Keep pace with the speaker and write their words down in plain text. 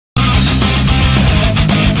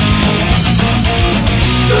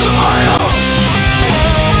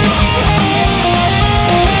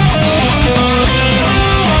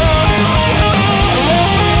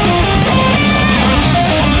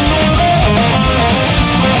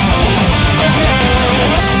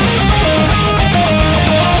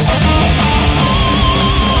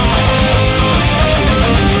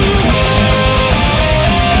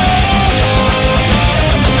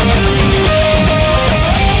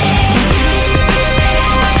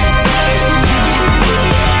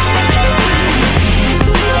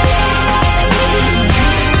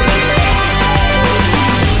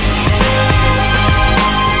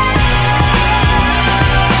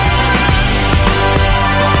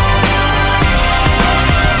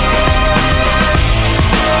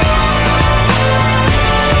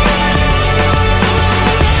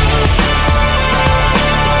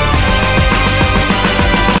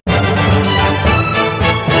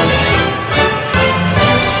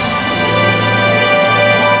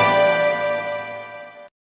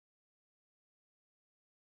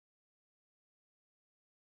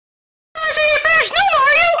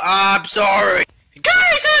sorry.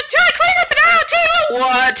 Guys, I clean up an aisle table.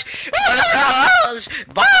 What?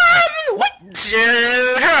 Bomb. What?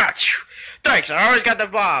 Thanks. I always got the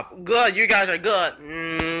bomb. Good. You guys are good.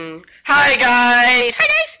 Hi guys. Hi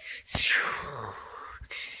guys.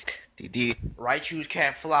 The Raichus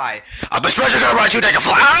can't fly. I'm a special girl Raichu that can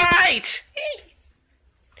fly. Alright.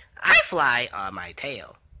 I fly on my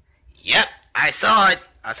tail. Yep, I saw it.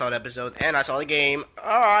 I saw the episode and I saw the game.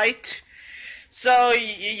 Alright. So,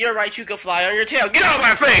 you're right, you can fly on your tail. Get out of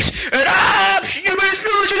my face! And up!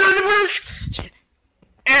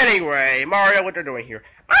 Anyway, Mario, what they're doing here?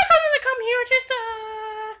 I told them to come here just to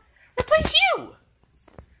replace you.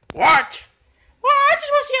 What? Well, I just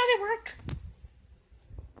want to see how they work.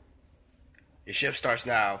 Your shift starts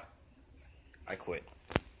now. I quit.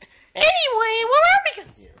 Anyway, what are we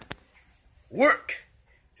gonna do? Work.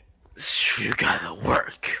 You gotta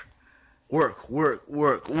work. Work.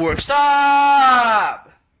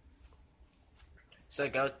 Stop! So,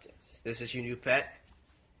 go. This is your new pet?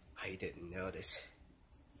 I didn't notice.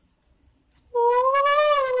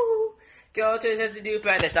 Ooh. Go to this new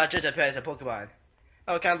pet. It's not just a pet, it's a Pokemon.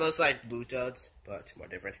 Oh, it kind of looks like Blue Toads, but more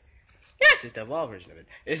different. Yes, it's the evolved version of it.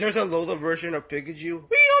 Is there some Lola version of Pikachu? We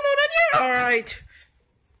don't know that yet. Alright.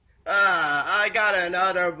 I got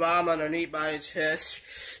another bomb underneath my chest.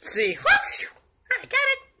 See. I got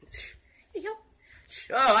it. Here you go.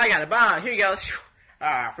 Oh, I got a bomb. Here you go.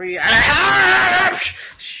 Free.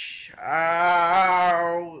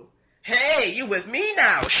 Oh. Hey, you with me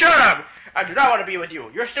now? Shut up. I do not want to be with you.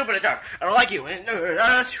 You're stupid and dumb. I don't like you.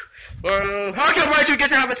 How come Raichu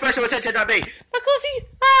gets to have a special attention on me? Because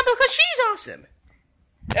she's awesome.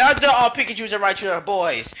 All Pikachus and Raichu are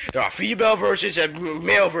boys. There are female versions and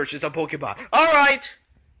male versions of Pokemon. Alright.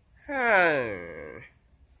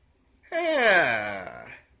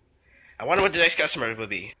 I wonder what the next customer will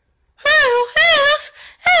be.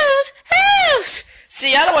 Who's?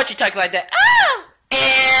 See, I don't want you talking like that. Oh!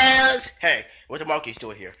 Hey, what the monkeys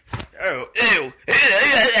doing here? Oh, ew.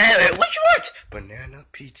 What you want? Banana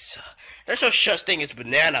pizza. There's no such thing as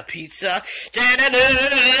banana pizza.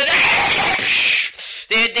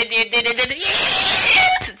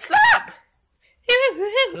 Stop.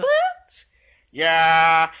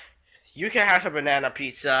 Yeah, you can have some banana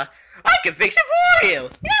pizza. I can fix it for you.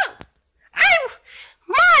 No,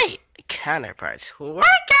 my counterparts who work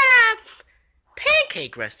at a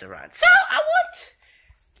pancake restaurant, so I want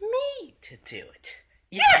me to do it.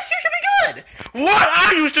 Yes, you should be good. What?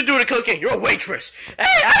 I used to do the cooking. You're a waitress.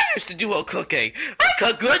 Hey, I used to do all cooking. I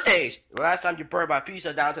cook good things. Last time you burned my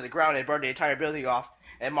pizza down to the ground and burned the entire building off,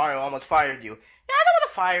 and Mario almost fired you. Yeah, I don't want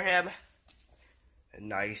to fire him.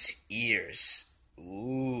 Nice ears.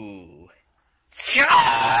 Ooh.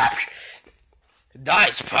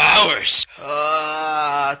 Nice powers.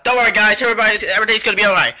 Don't worry, guys. Everything's gonna be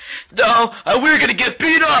alright. No, we're gonna get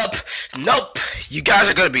beat up. Nope. You guys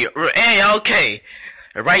are gonna be okay.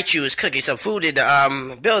 Raichu is cooking some food in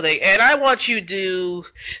the building, and I want you to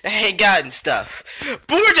hang out and stuff.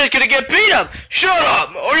 But we're just gonna get beat up. Shut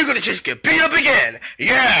up, or you're gonna just get beat up again.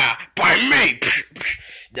 Yeah, by me.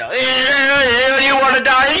 No, you wanna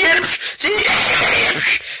die again?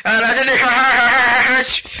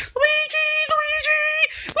 Luigi!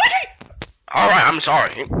 Alright, I'm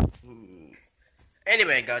sorry.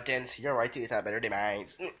 Anyway, Guttins, your right teeth are better than mine.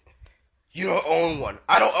 You don't own one.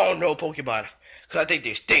 I don't own no Pokemon. Because I think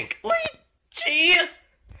they stink. Luigi!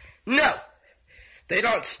 No! They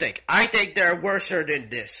don't stink. I think they're worse than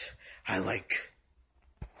this. I like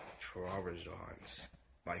Charizard's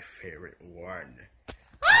my favorite one.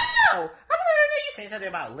 Oh! I'm gonna let you say something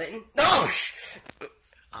about Litten. No!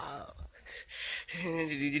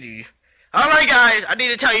 Alright guys, I need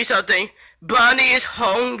to tell you something. Bunny is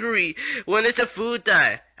hungry when it's the food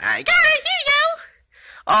time. I got it, here you go.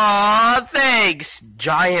 Aw, thanks,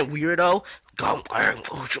 giant weirdo.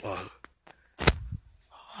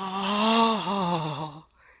 Oh.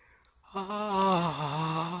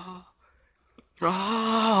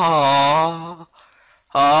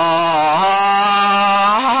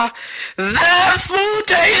 That food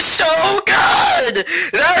tastes so good!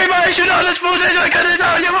 Everybody should know this food tastes so good.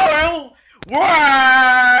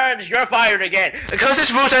 What? You're fired again. Because this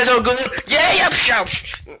food tastes so good. Yeah,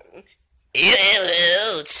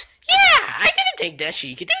 I didn't think that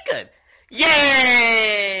she could do good.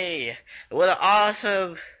 Yay! What an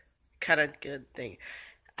awesome kind of good thing.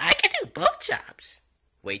 I can do both jobs.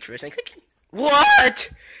 Waitress and cooking. What?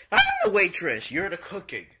 I'm the waitress. You're the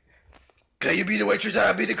cooking. Can you be the waitress and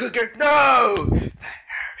I'll be the cooker? No!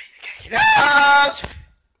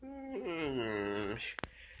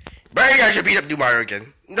 Maybe I should beat up New Mario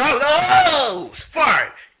again. No!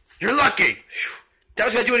 Fine! You're lucky. That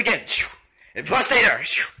was gonna do it again. And plus stay there.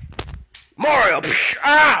 Mario.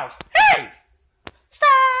 Ow. Hey.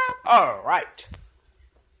 Stop. All right.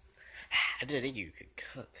 I didn't think you could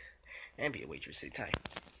cook and be a waitress at the time.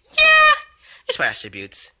 Yeah, it's my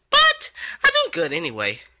attributes, but I do good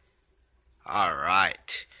anyway. All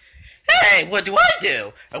right. Hey, what do I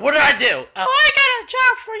do? What did I do? Oh, I got a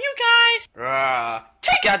job for you guys.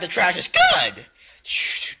 Take out the trash is good.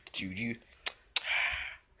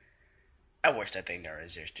 I wish that thing never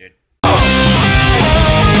existed.